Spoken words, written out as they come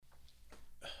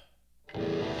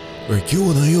今日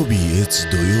は何曜日? It's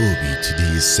土曜日.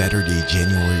 Today is Saturday,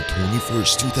 January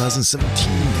 21st, 2017.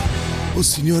 Oh,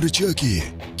 Senor Chucky,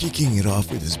 kicking it off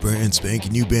with this brand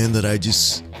spanking new band that I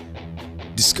just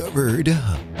discovered.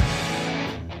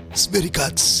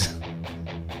 Kvelertak.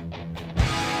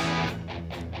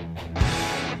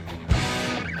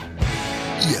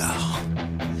 Yeah.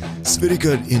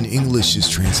 Kvelertak in English is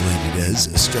translated as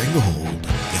a stranglehold.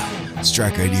 Yeah. This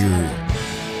track right here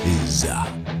is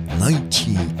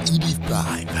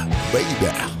 1985.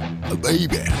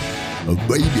 Baby.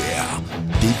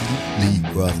 David Lee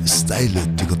Roth スタイルっ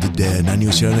てことで何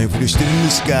を知らないふりしてるんで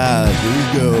すか? Here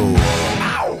we go.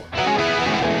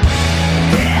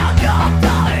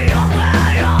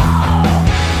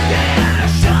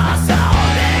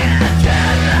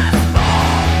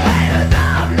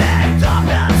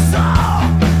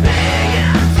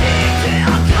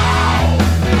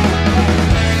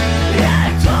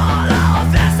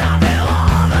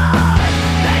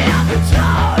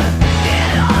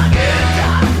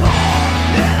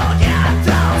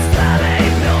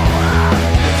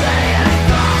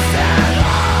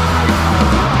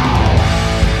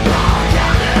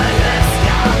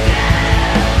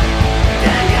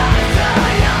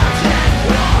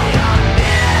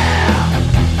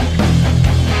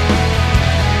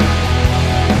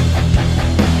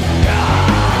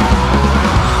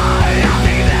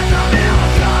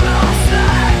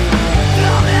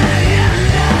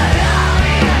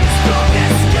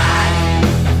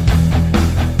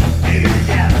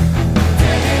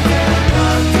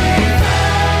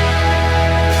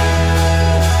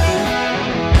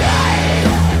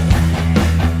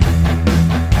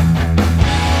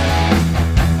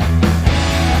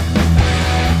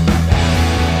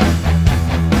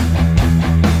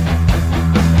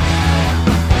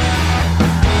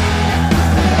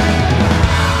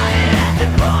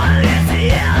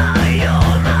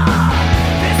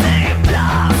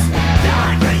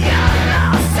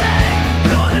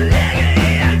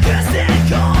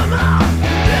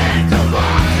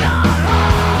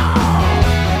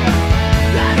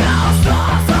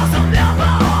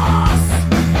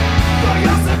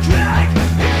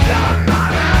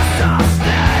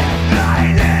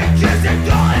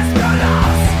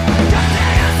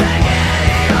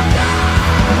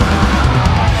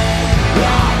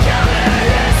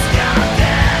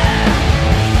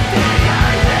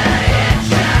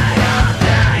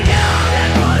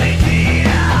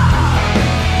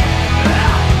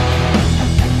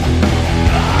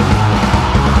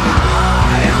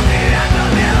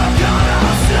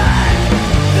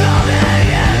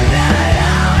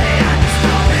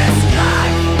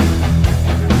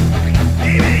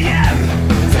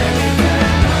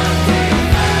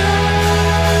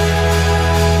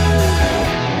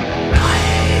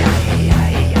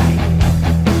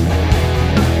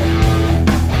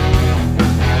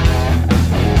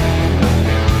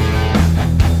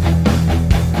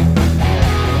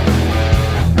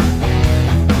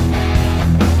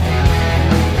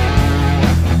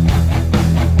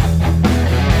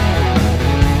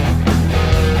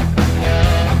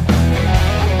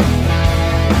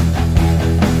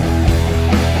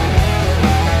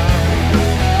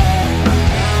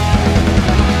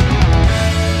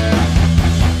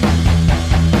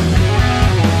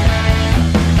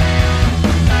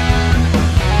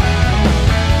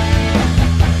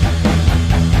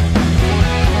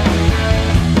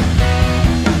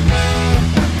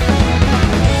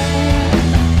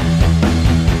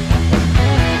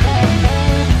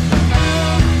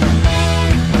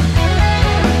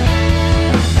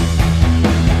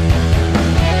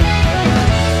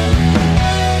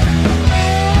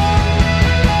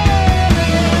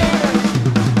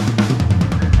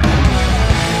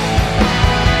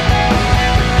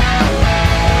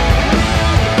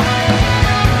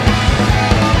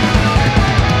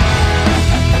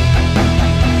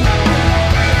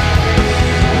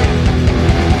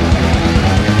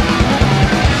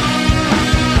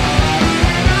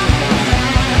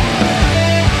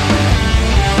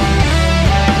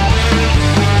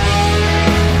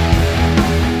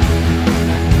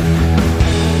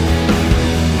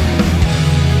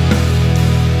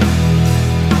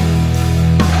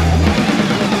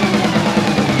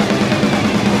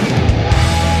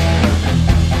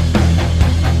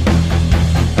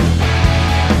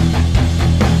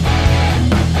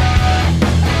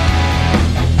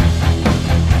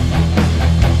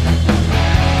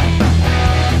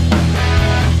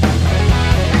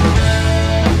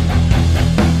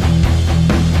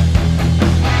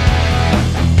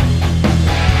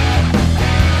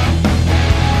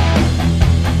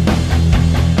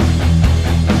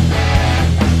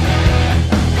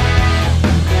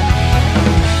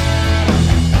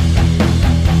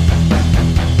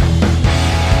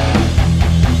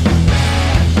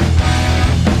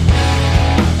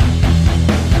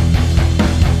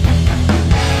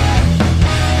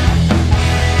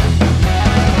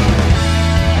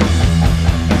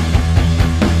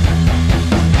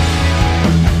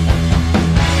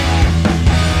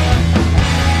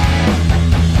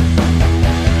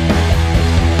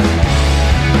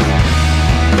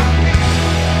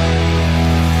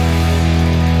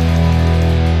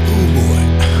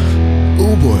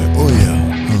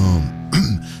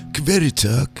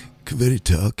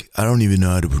 Kvelertak. I don't even know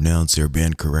how to pronounce their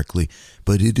band correctly,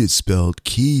 but it is spelled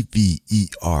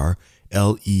Kvelertak.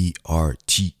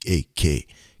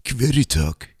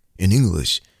 Kvelertak in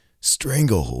English,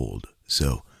 Stranglehold.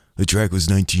 So the track was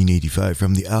 1985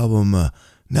 from the album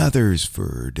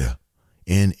Nattersford,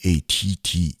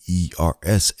 Nattersferd.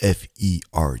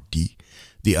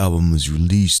 The album was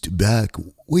released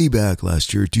way back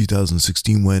last year,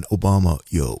 2016, when Obama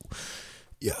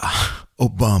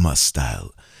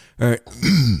style. All right.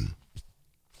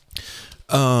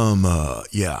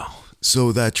 Yeah.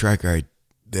 So that track right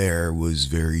there was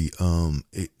very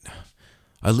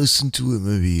I listened to it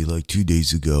maybe like 2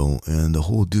 days ago, and the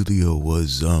whole dealio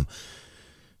was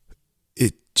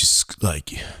it just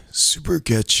like super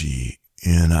catchy,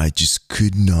 and I just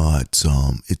could not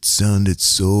it sounded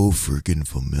so freaking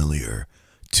familiar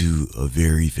to a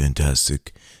very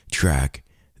fantastic track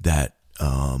that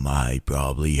I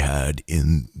probably had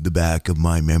in the back of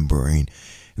my membrane,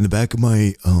 in the back of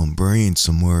my brain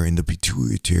somewhere in the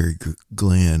pituitary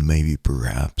gland, maybe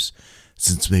perhaps,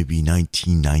 since maybe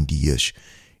 1990-ish.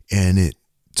 And it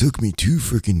took me 2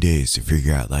 freaking days to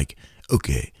figure out, like,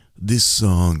 okay, this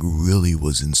song really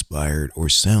was inspired or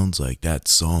sounds like that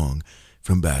song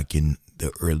from back in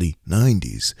the early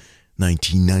 90s,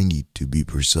 1990 to be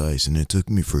precise, and it took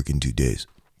me freaking 2 days.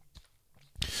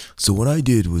 So what I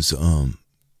did was,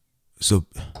 so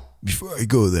before I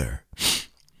go there,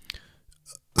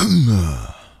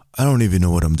 I don't even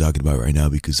know what I'm talking about right now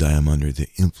because I am under the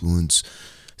influence.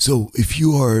 So if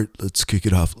you are, let's kick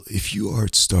it off. If you are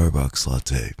at Starbucks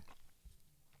latte,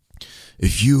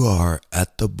 if you are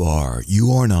at the bar,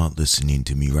 you are not listening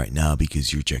to me right now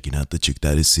because you're checking out the chick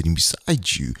that is sitting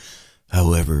beside you.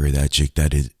 However, that chick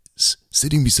that is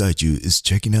sitting beside you is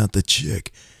checking out the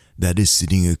chick that is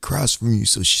sitting across from you.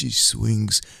 So she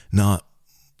swings not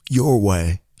your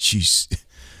way. She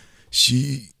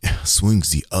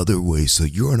swings the other way. So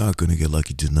you're not going to get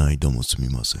lucky tonight. Don't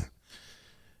sumimasen.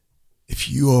 If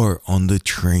you are on the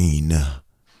train,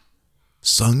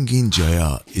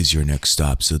 Sanginjaya is your next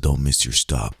stop, so don't miss your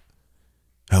stop.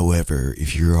 However,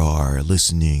 if you are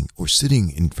listening or sitting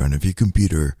in front of your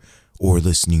computer or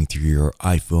listening through your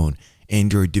iPhone,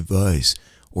 Android device,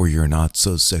 or your not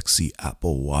so sexy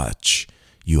Apple Watch,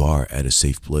 you are at a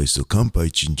safe place. So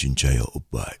kampai chinchinchaya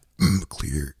opai.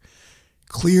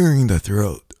 Clearing the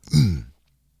throat.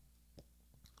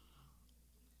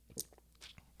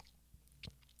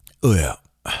 Oh yeah.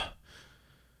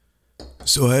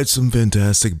 So I had some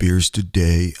fantastic beers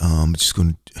today. I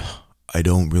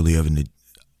don't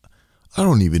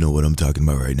even know what I'm talking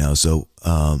about right now. So,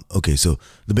 okay. So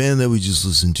the band that we just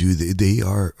listened to, they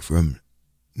are from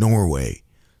Norway.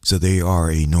 So they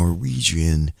are a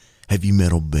Norwegian heavy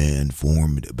metal band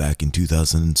formed back in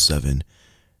 2007.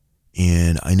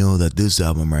 And I know that this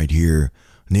album right here,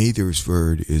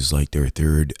 Nattersford, is like their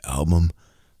 3rd album.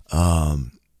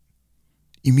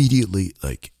 Immediately,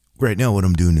 like right now, what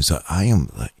I'm doing is I am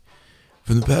like,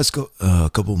 for the past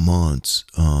couple months,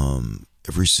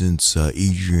 ever since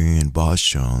Adrian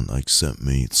Boschon like sent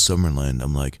me Summerland,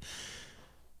 I'm like,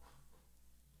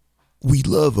 we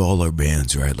love all our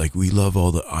bands, right? Like we love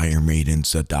all the Iron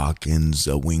Maidens, the Dawkins,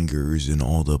 the Wingers, and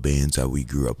all the bands that we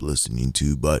grew up listening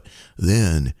to. But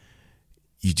then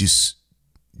you just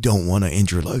don't want to end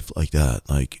your life like that,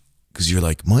 like. Because you're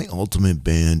like, my ultimate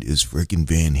band is freaking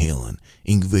Van Halen,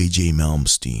 Yngwie J.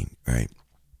 Malmsteen, right?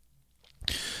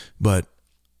 But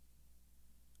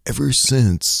ever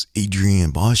since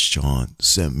Adrian Boschon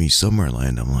sent me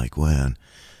Summerland, I'm like, man,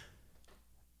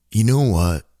 you know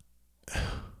what?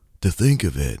 To think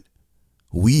of it,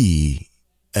 we,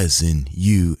 as in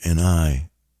you and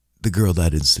I, the girl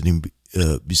that is sitting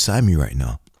beside me right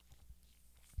now,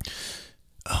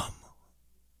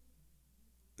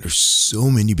 there's so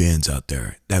many bands out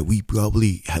there that we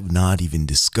probably have not even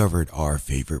discovered our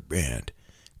favorite band.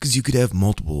 Because you could have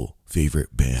multiple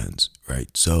favorite bands,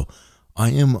 right? So I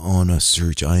am on a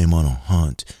search, I am on a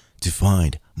hunt to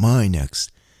find my next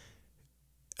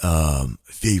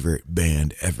favorite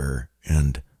band ever.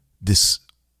 And this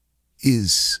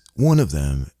is one of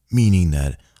them, meaning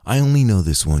that I only know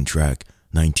this one track,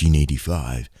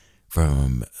 1985,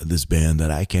 from this band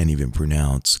that I can't even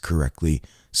pronounce correctly,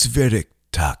 Kvelertak.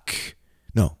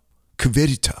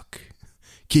 Kvelertak.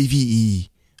 Kvelertak.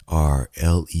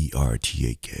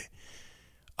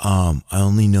 I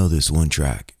only know this one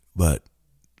track, but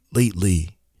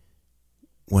lately,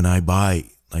 when I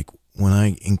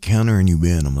encounter a new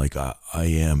band, I'm like, I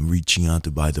am reaching out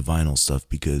to buy the vinyl stuff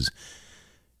because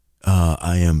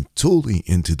I am totally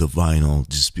into the vinyl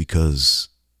just because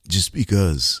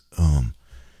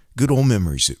good old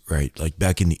memories, right? Like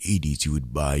back in the 80s, you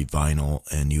would buy vinyl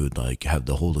and you would like have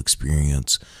the whole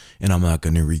experience. And I'm not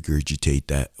going to regurgitate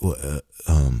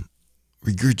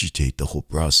the whole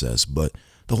process, but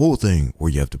the whole thing where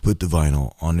you have to put the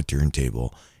vinyl on a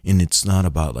turntable, and it's not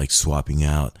about like swapping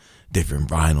out different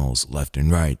vinyls left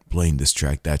and right, playing this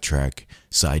track, that track,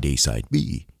 side A, side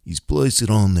B. He's placed it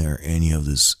on there and you have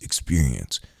this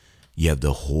experience. You have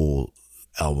the whole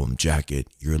album jacket.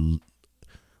 You're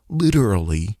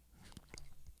literally,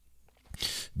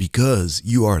 because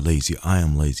you are lazy, I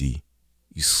am lazy,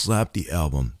 you slap the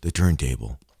album, the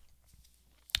turntable,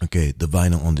 okay, the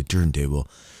vinyl on the turntable,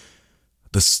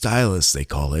 the stylus, they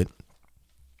call it,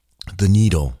 the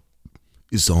needle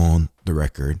is on the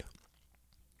record.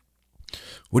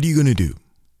 What are you going to do?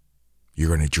 You're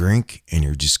going to drink and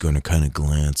you're just going to kind of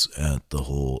glance at the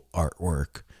whole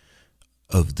artwork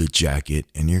of the jacket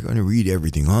and you're going to read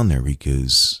everything on there,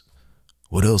 because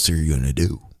what else are you going to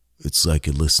do? It's like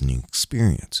a listening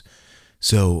experience.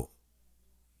 So,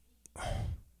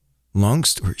 long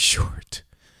story short,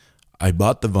 I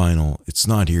bought the vinyl. It's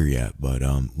not here yet, but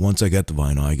once I get the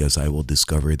vinyl, I guess I will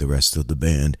discover the rest of the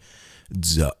band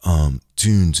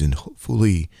tunes, and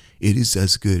hopefully it is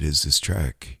as good as this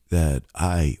track that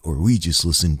we just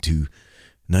listened to,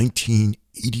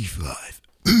 1985.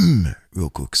 Real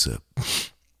quick sip.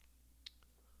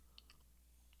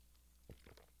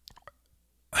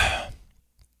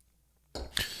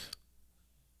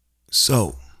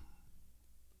 So,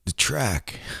 the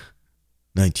track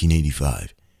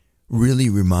 1985 really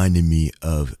reminded me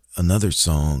of another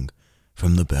song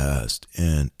from the past,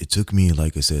 and it took me,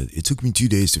 like I said, 2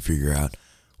 days to figure out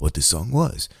what this song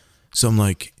was. So I'm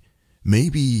like,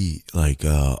 maybe like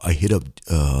I hit up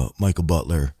Michael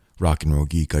Butler, Rock and Roll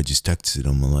Geek. I just texted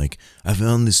him. I'm like, I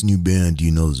found this new band. Do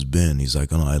you know this band? He's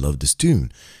like, oh no, I love this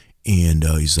tune. And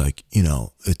he's like,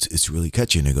 it's really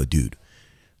catchy. And I go, dude,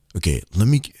 okay,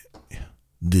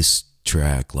 this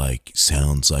track like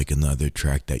sounds like another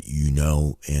track that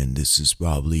and this is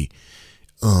probably,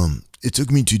 it took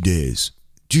me 2 days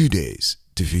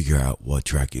to figure out what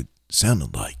track it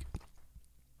sounded like.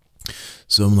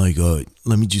 So I'm like,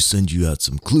 let me just send you out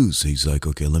some clues. So he's like,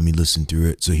 okay, let me listen through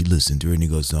it. So he listened through it and he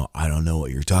goes, no, I don't know what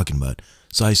you're talking about.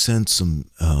 So I sent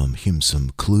him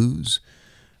some clues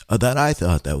that I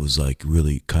thought that was like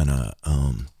really kind of,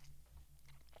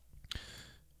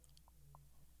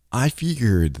 I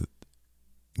figured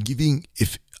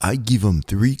if I give him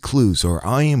 3 clues, or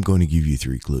I am going to give you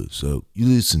 3 clues. So you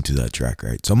listen to that track,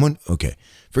 right? Okay,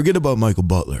 forget about Michael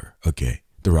Butler. Okay,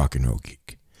 the Rock and Roll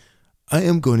Geek. I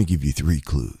am going to give you 3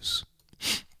 clues.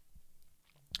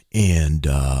 And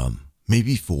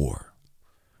maybe 4.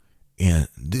 And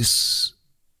this,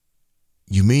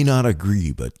 you may not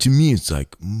agree, but to me it's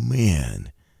like,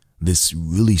 man, this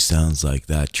really sounds like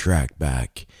that track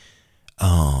back.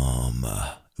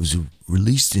 It was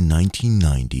released in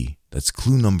 1990. That's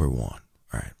clue number 1. All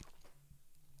right.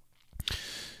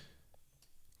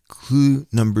 Clue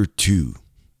number 2.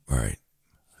 All right.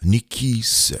 Nikki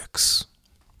 6.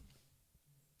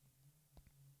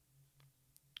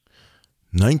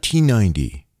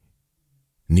 1990.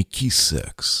 Nikki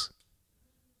 6.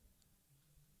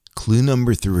 Clue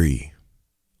number 3.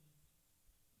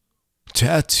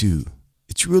 Tattoo.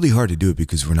 It's really hard to do it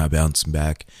because we're not bouncing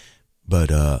back. But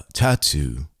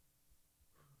Tattoo.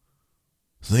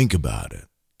 Think about it.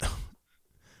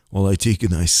 While I take a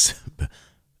nice sip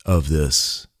of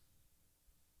this,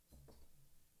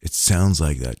 it sounds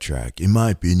like that track, in my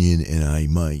opinion, and I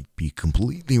might be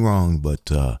completely wrong,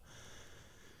 but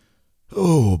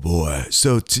oh boy.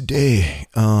 So today,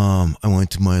 I went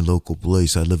to my local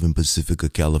place. I live in Pacifica,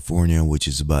 California, which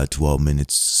is about 12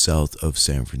 minutes south of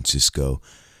San Francisco.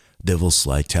 Devil's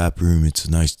Slide Tap Room. It's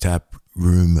a nice tap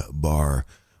room bar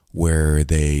where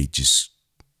they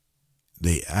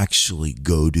actually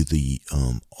go to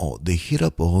they hit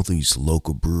up all these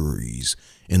local breweries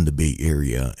in the Bay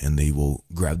Area, and they will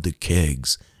grab the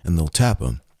kegs and they'll tap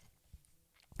them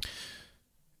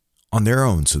on their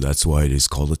own. So that's why it is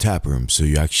called a tap room. So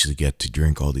you actually get to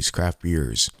drink all these craft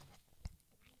beers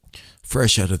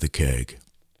fresh out of the keg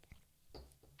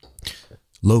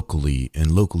locally,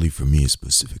 and locally for me is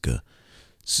Pacifica.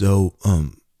 So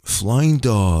Flying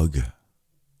Dog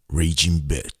Raging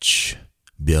Bitch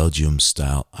Belgium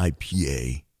style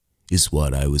IPA is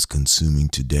what I was consuming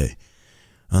today.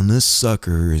 And this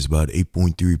sucker is about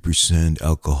 8.3%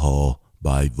 alcohol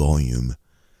by volume.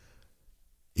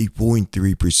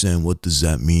 8.3%, what does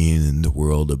that mean in the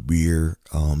world of beer?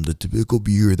 The typical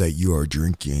beer that you are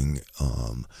drinking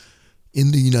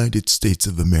in the United States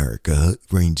of America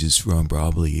ranges from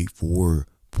probably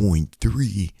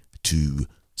 4.3 to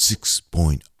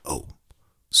 6.0.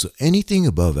 So anything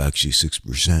above actually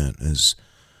 6% is,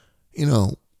 you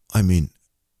know, I mean,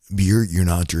 beer, you're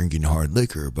not drinking hard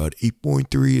liquor. About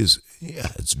 8.3 is,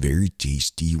 yeah, it's very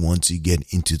tasty once you get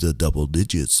into the double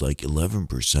digits, like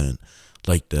 11%,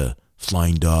 like the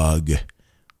Flying Dog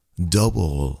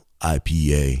double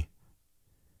IPA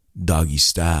doggy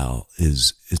style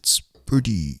it's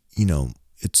pretty,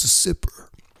 it's a sipper.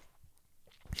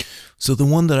 So the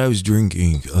one that I was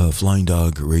drinking, Flying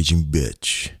Dog Raging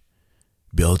Bitch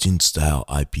Belgian style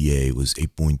IPA, was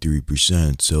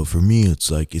 8.3%. So for me,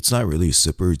 it's like, it's not really a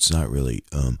sipper. It's not really,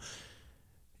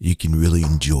 you can really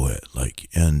enjoy it. Like,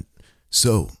 and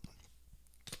so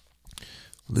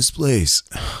this place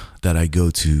that I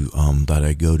go to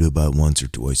about once or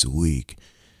twice a week,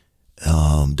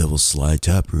 Devil's Slide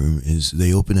Tap Room,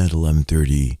 they open at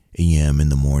 11:30 a.m. in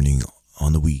the morning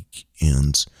on the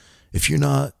weekends. If you're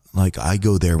not, like, I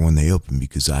go there when they open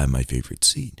because I have my favorite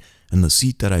seat. And the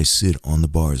seat that I sit on the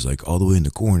bar is like all the way in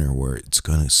the corner where it's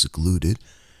kind of secluded.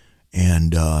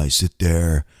 And I sit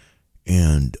there,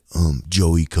 and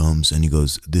Joey comes and he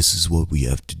goes, "This is what we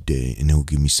have today," and he'll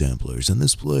give me samplers. And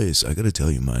this place, I gotta tell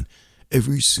you, man,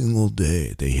 every single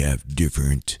day they have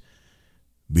different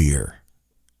beer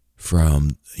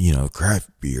from, craft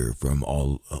beer from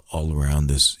all around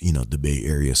this, the Bay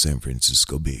Area, San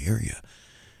Francisco Bay Area.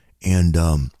 And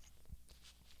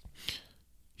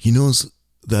he knows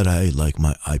that I like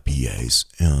my IPAs,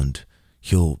 and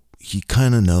he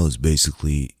kind of knows,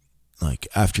 basically, like,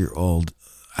 after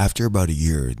about a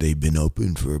year. They've been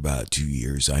open for about 2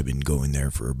 years. I've been going there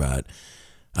for about,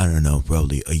 I don't know,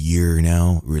 probably a year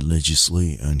now,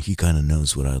 religiously, and he kind of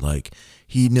knows what I like.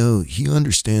 He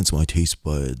understands my taste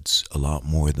buds a lot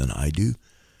more than I do,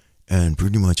 and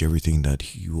pretty much everything that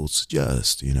he will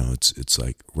suggest, it's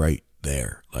like right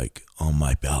there, like on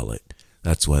my palate.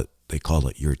 That's what they call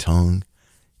it, your tongue.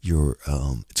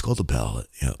 It's called a palate,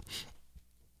 yeah.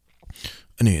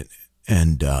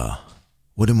 And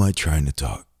what am I trying to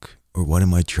talk? Or what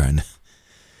am I trying to...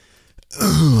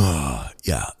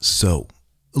 yeah, so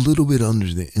a little bit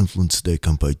under the influence today,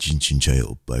 Kanpai Chinchin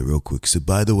Chayo, by real quick. So,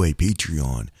 by the way,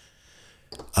 Patreon,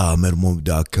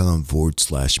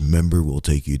 metalmoment.com/member will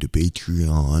take you to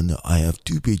Patreon. I have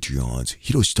 2 Patreons,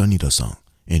 Hiroshi Tanida-san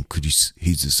and Chris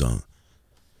Hizu-san.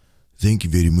 Thank you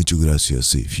very much,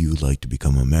 gracias. If you would like to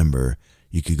become a member,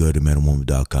 you could go to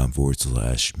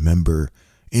metalmoment.com/member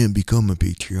and become a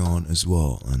Patreon as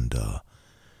well. And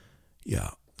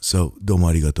yeah, so domo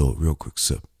arigato. Real quick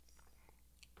sip.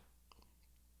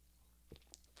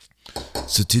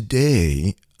 So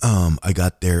today, I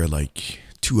got there like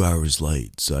 2 hours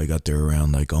late. So I got there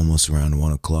around almost around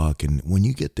 1 o'clock. And when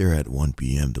you get there at 1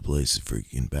 p.m., the place is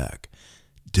freaking packed.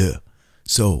 Duh.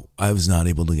 So I was not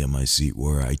able to get my seat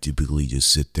where I typically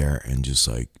just sit there and just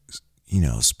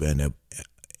spend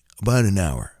about an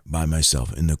hour by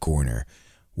myself in the corner,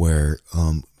 where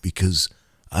because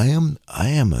I am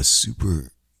a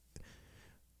super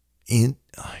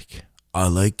I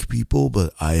like people,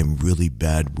 but I am really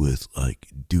bad with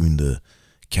doing the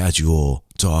casual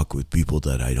talk with people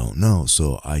that I don't know.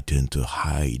 So I tend to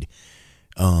hide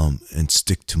and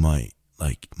stick to my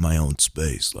own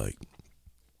space.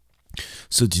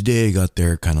 So today I got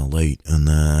there kind of late, and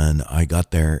then I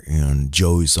got there and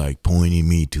Joey's pointing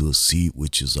me to a seat,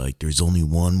 which is there's only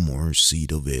one more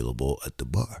seat available at the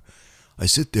bar. I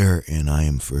sit there and I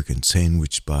am freaking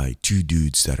sandwiched by 2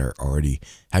 dudes that are already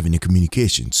having a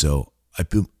communication. So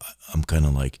I'm kind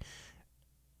of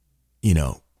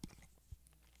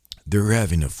they're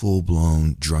having a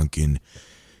full-blown, drunken,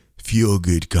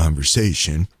 feel-good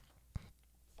conversation.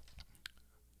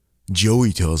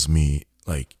 Joey tells me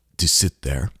to sit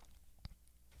there.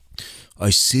 I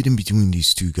sit in between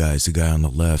these 2 guys. The guy on the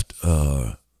left,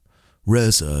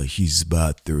 Reza, he's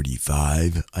about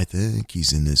 35, I think.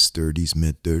 He's in his 30s,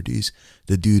 mid-30s.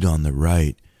 The dude on the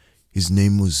right, his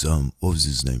name was, what was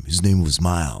his name? His name was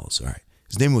Miles, all right.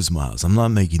 His name was Miles. I'm not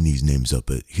making these names up,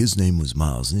 but his name was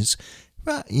Miles. And it's,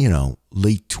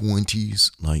 late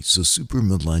 20s, so super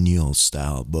millennial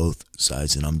style, both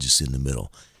sides, and I'm just in the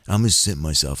middle. I'm just sitting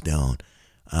myself down.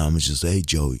 It's just, "Hey,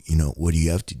 Joe, what do you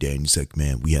have today?" And he's like,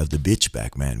 "Man, we have the bitch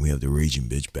back, man. We have the raging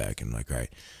bitch back." And I'm like, "All right,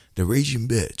 the raging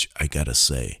bitch, I gotta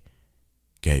say,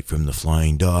 okay, from the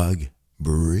Flying Dog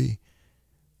Brewery,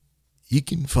 you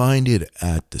can find it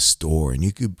at the store and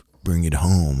you could bring it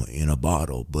home in a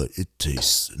bottle, but it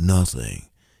tastes nothing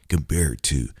compared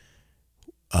to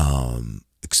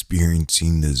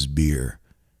experiencing this beer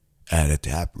at a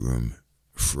tap room,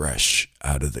 fresh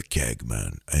out of the keg,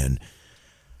 man."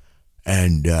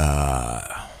 And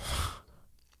got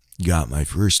my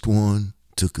first one,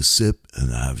 took a sip,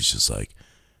 and I was just like,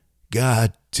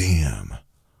 God damn,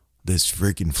 This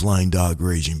freaking flying dog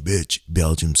raging bitch,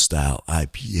 Belgium style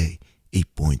IPA,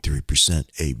 8.3%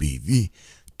 ABV,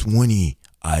 20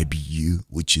 IBU,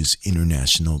 which is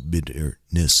International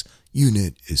Bitterness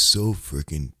Unit, is so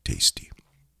freaking tasty.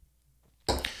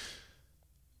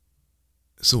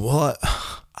 So while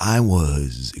I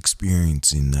was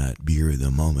experiencing that beer at the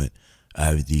moment, I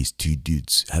have these two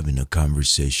dudes having a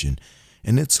conversation,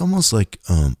 and it's almost like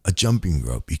a jumping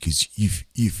rope, because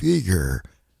you figure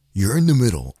you're in the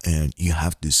middle and you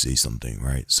have to say something,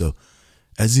 right? So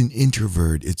as an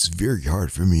introvert, it's very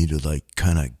hard for me to like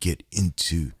kind of get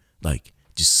into like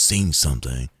just saying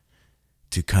something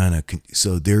to kind of,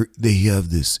 so they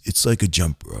have this, it's like a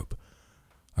jump rope.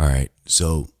 All right.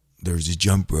 So there's a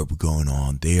jump rope going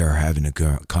on. They are having a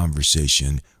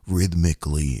conversation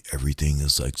rhythmically. Everything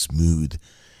is like smooth.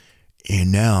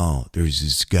 And now there's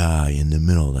this guy in the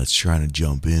middle that's trying to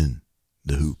jump in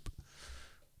the hoop.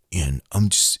 And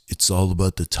it's all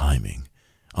about the timing.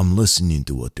 I'm listening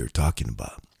to what they're talking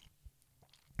about.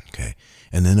 Okay.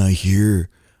 And then I hear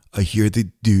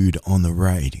the dude on the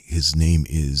right, his name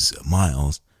is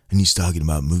Miles, and he's talking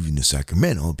about moving to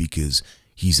Sacramento because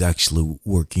he's actually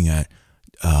working at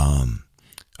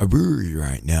a brewery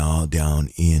right now down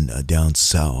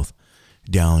south,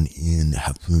 down in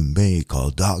Half Moon Bay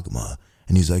called Dogma.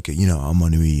 And he's like, I'm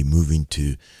going to be moving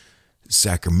to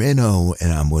Sacramento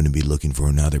and I'm going to be looking for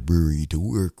another brewery to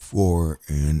work for.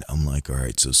 And I'm like, all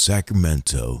right, so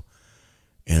Sacramento.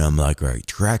 And I'm like, all right,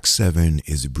 Track 7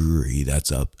 is a brewery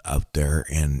that's out there.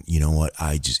 And you know what?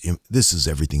 This is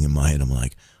everything in my head. I'm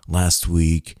like, last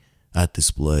week at this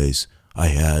place, I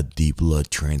had the blood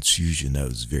transfusion that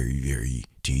was very, very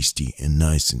tasty and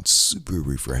nice and super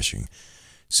refreshing.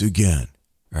 So again,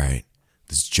 right,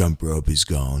 this jump rope is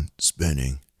gone,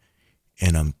 spinning,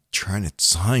 and I'm trying to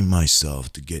time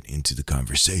myself to get into the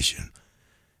conversation.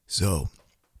 So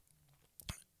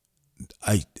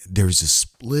there's a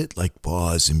split like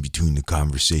pause in between the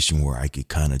conversation where I could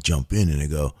kind of jump in and I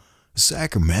go,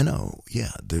 Sacramento,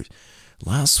 yeah.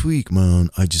 Last week, man,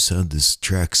 I just had this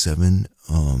Track 7,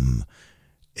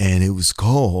 and it was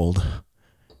cold,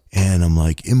 and I'm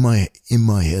like in my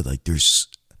head, like there's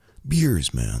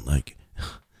beers, man. Like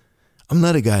I'm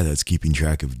not a guy that's keeping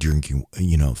track of drinking,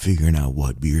 figuring out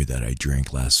what beer that I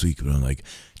drank last week, but I'm like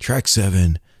Track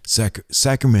 7,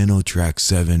 Sacramento Track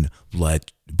 7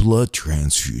 blood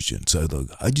transfusion. So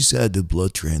I just had the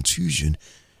blood transfusion,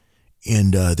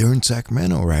 and they're in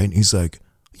Sacramento, right? And he's like,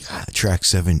 yeah, Track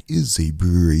 7 is a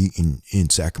brewery in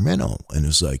Sacramento. And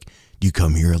it's like, do you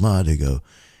come here a lot? I go,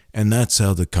 and that's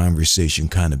how the conversation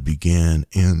kind of began.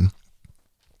 And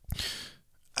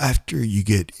after you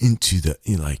get into the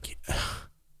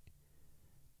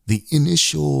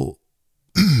initial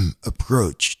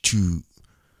approach to,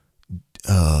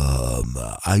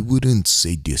 I wouldn't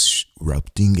say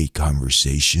disrupting a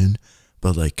conversation,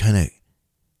 but like kind of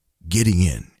getting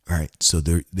in, right? So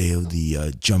they have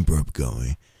the jump rope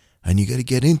going, and you got to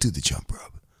get into the jump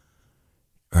rope,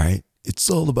 right?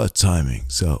 It's all about timing.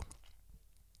 So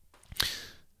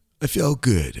I felt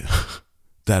good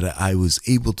that I was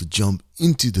able to jump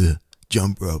into the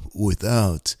jump rope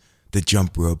without the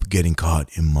jump rope getting caught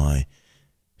in my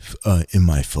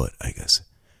foot, I guess.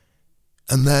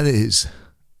 And that is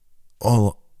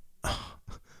all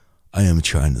I am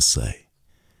trying to say.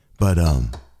 But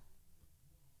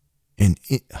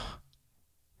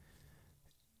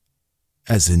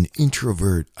as an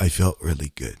introvert, I felt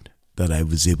really good that I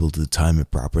was able to time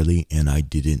it properly and I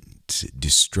didn't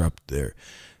disrupt there.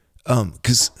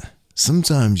 Because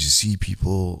sometimes you see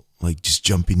people like just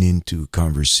jumping into a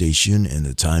conversation and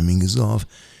the timing is off,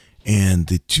 and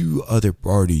the two other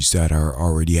parties that are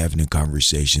already having a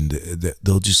conversation,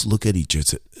 they'll just look at each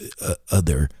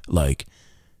other like,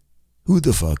 who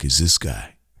the fuck is this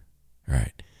guy?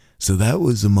 Right? So that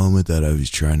was the moment that I was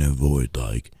trying to avoid,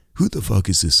 like, who the fuck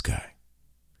is this guy?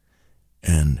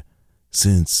 And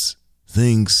since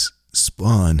things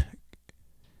spawn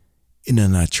in a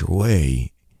natural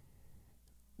way,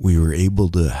 we were able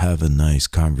to have a nice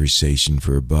conversation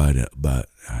for about an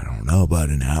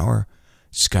hour,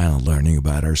 just kind of learning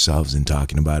about ourselves and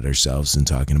talking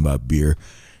about beer.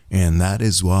 And that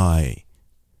is why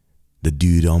the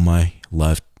dude on my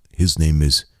left, his name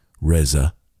is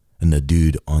Reza, and the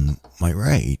dude on my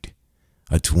right,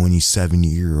 a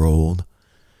 27-year-old,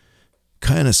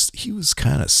 he was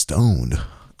kind of stoned,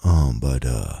 but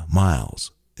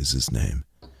Miles is his name.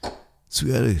 So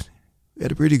we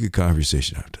had a pretty good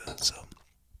conversation after that. So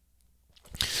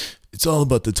it's all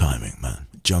about the timing, man.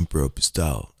 Jump rope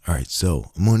style. All right,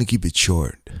 so I'm going to keep it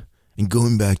short. And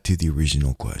going back to the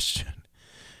original question,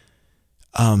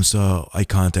 So I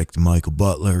contacted Michael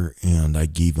Butler and I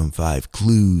gave him 5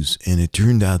 clues, and it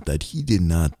turned out that he did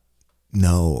not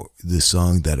know the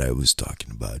song that I was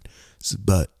talking about.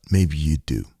 But maybe you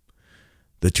do.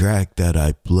 The track that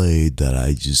I played that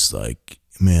I just like,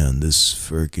 man, this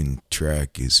freaking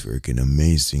track is freaking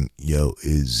amazing.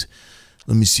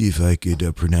 Let me see if I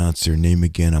could pronounce their name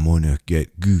again. I'm going to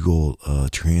get Google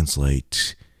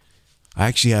Translate. I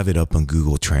actually have it up on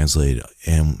Google Translate,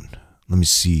 and let me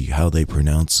see how they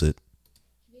pronounce it.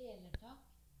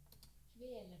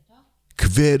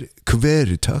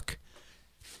 Kvelertak.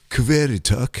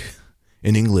 Kvelertak.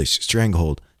 In English,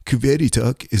 stranglehold.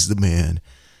 Kvelertak is the man.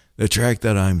 The track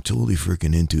that I'm totally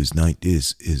freaking into is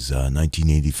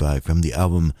 1985 from the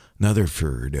album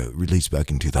Netherford, released back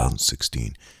in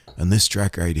 2016. And this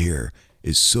track right here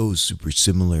is so super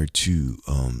similar to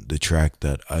the track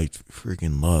that I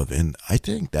freaking love. And I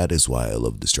think that is why I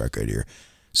love this track right here.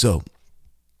 So,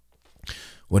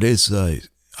 what is, I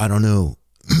don't know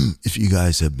if you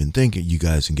guys and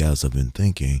gals have been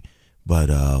thinking, but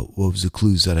what was the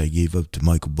clues that I gave up to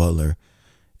Michael Butler?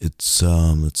 It's,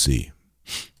 let's see.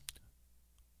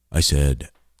 I said,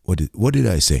 what did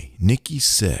I say? Nikki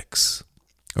Sixx.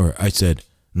 Or I said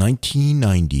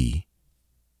 1990,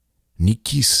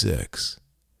 Nikki Sixx,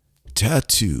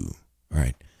 tattoo. All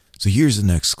right, so here's the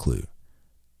next clue.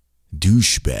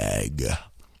 Douchebag.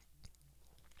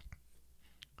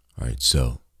 All right,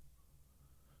 so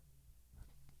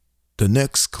the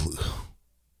next clue.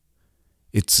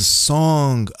 It's a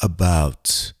song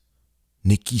about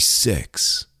Nikki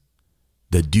Sixx,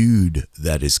 the dude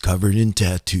that is covered in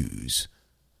tattoos,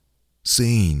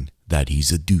 saying that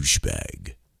he's a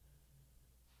douchebag.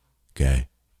 Okay.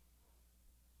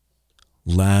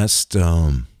 Last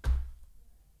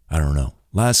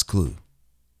clue.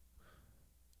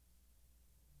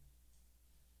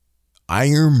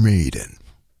 Iron Maiden.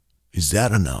 Is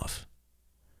that enough?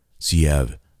 So you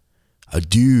have a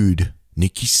dude,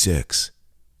 Nikki Sixx,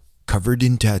 covered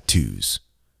in tattoos.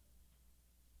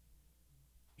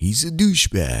 He's a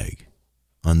douchebag.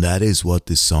 And that is what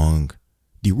this song,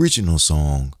 the original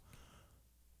song,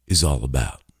 is all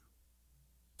about.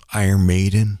 Iron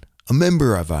Maiden, a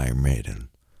member of Iron Maiden,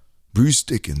 Bruce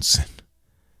Dickinson.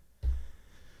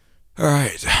 All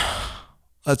right,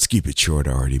 let's keep it short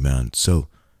already, man. So,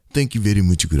 thank you very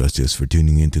much, gracias, for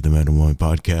tuning into the Metal Moment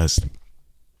podcast.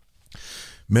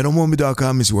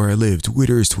 MetalMoment.com is where I live.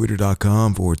 Twitter is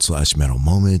twitter.com/Metal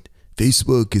Moment.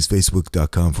 Facebook is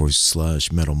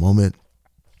facebook.com/Metal Moment.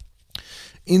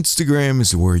 Instagram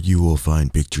is where you will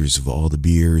find pictures of all the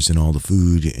beers and all the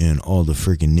food and all the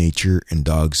freaking nature and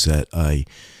dogs that I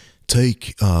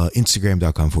take.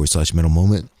 Instagram.com/Metal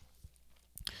Moment.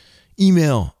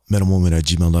 Email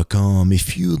metalmoment@gmail.com.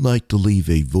 If you'd like to leave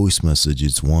a voice message,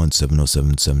 it's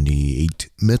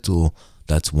 1-707-78-METAL.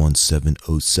 That's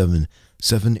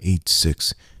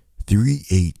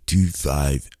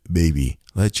 1-707-786-3825, baby.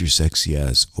 Let your sexy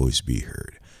ass voice be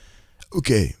heard.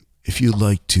 Okay, if you'd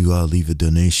like to leave a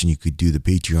donation, you could do the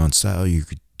Patreon style. You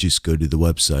could just go to the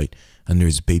website and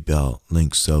there's a PayPal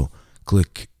link. So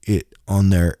click it on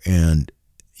there and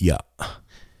yeah.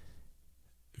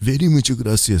 Very mucho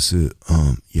gracias.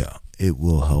 It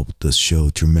will help the show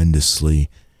tremendously.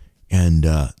 And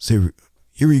so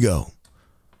here we go.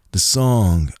 The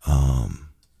song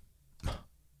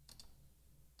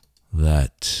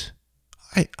that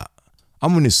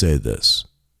I'm going to say this.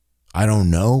 I don't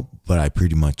know, but I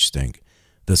pretty much think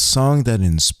the song that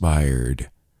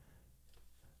inspired,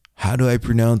 how do I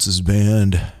pronounce this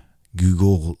band?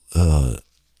 Google,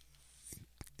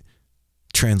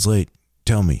 translate,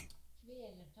 tell me.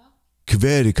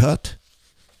 Kvelertak.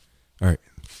 All right.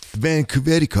 The band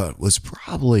Kvelertak was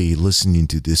probably listening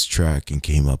to this track and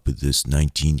came up with this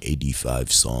 1985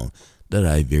 song that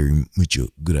I very mucho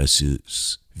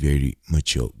gracias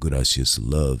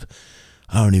love.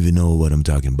 I don't even know what I'm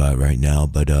talking about right now,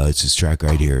 but it's this track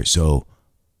right here. So,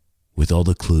 with all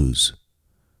the clues,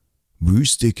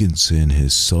 Bruce Dickinson,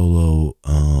 his solo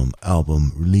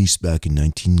album released back in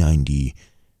 1990,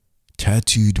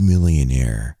 Tattooed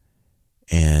Millionaire.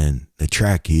 And the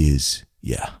track is,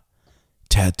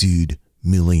 Tattooed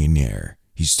Millionaire.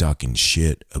 He's talking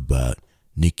shit about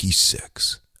Nikki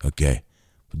Sixx, okay?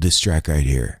 But this track right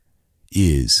here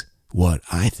is what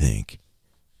I think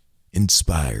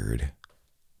inspired.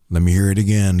 Let me hear it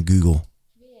again, Google.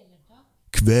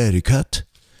 Kvelertak.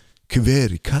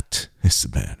 Kvelertak is the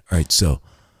band. All right, so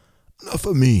enough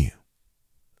of me.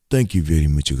 Thank you very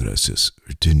much, gracias,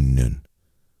 for tuning in.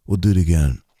 We'll do it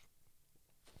again.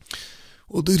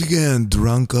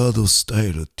 Drunkard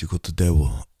Style ということで、ジ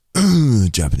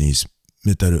ャパニーズ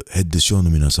メタルヘッドショーの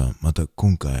皆さん、また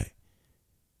今回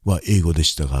は英語で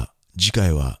したが、次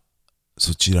回は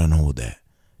そちらの方で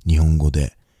日本語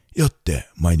でやって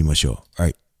まいりましょう。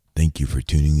Alright, thank you for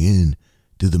tuning in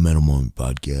to the Metal Moment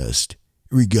Podcast.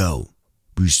 Here we go.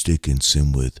 Bruce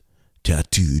Dickinson with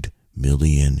Tattooed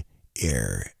Millionaire.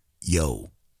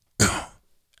 Yo.